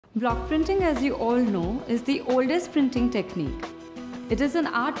Block printing, as you all know, is the oldest printing technique. It is an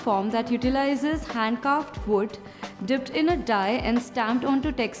art form that utilizes hand-carved wood dipped in a dye and stamped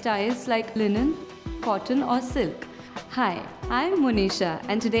onto textiles like linen, cotton or silk. Hi, I'm Monisa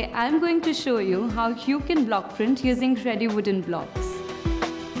and today I'm going to show you how you can block print using ready wooden blocks.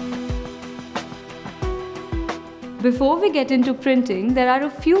 Before we get into printing, there are a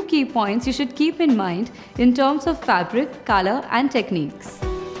few key points you should keep in mind in terms of fabric, color and techniques.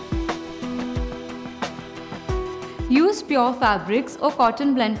 Use pure fabrics or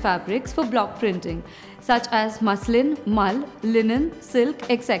cotton blend fabrics for block printing, such as muslin, mull, linen, silk,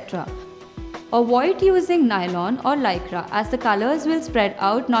 etc. Avoid using nylon or lycra as the colors will spread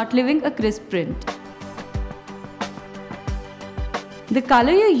out, not leaving a crisp print. The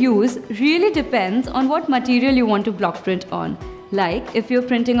color you use really depends on what material you want to block print on. Like if you're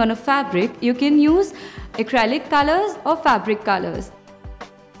printing on a fabric, you can use acrylic colors or fabric colors.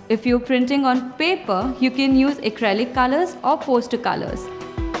 If you're printing on paper, you can use acrylic colors or poster colors.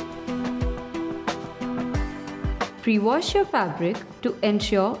 Pre-wash your fabric to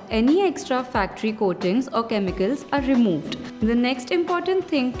ensure any extra factory coatings or chemicals are removed. The next important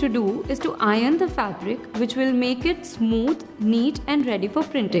thing to do is to iron the fabric, which will make it smooth, neat and ready for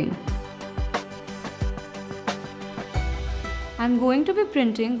printing. I'm going to be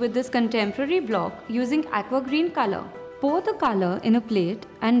printing with this contemporary block using aqua green color. Pour the color in a plate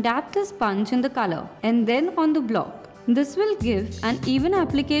and dab the sponge in the color and then on the block. This will give an even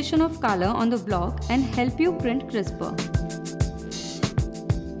application of color on the block and help you print crisper.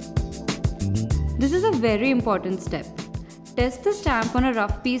 This is a very important step. Test the stamp on a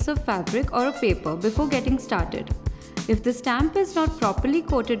rough piece of fabric or a paper before getting started. If the stamp is not properly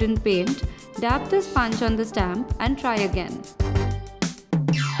coated in paint, dab the sponge on the stamp and try again.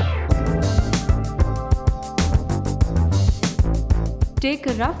 Take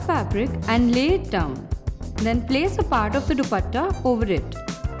a rough fabric and lay it down. Then place a part of the dupatta over it.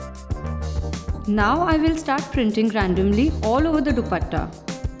 Now I will start printing randomly all over the dupatta.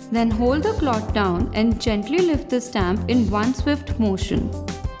 Then hold the cloth down and gently lift the stamp in one swift motion.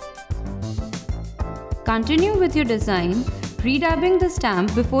 Continue with your design, re-dabbing the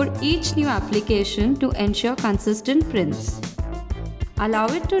stamp before each new application to ensure consistent prints. Allow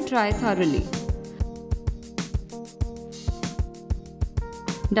it to dry thoroughly.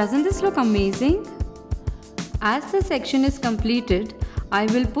 Doesn't this look amazing? As the section is completed, I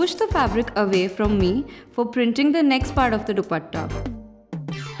will push the fabric away from me for printing the next part of the dupatta.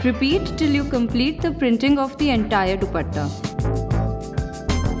 Repeat till you complete the printing of the entire dupatta.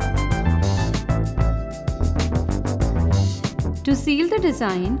 To seal the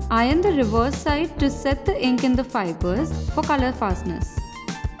design, iron the reverse side to set the ink in the fibers for color fastness.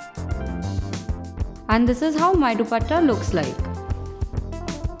 And this is how my dupatta looks like.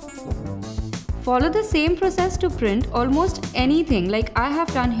 Follow the same process to print almost anything like I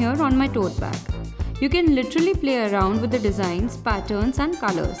have done here on my tote bag. You can literally play around with the designs, patterns and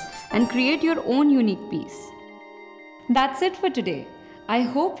colors and create your own unique piece. That's it for today. I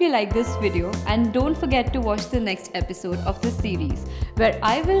hope you like this video and don't forget to watch the next episode of this series where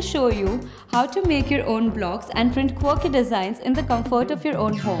I will show you how to make your own blocks and print quirky designs in the comfort of your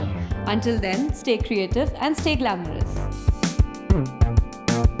own home. Until then, stay creative and stay glamorous.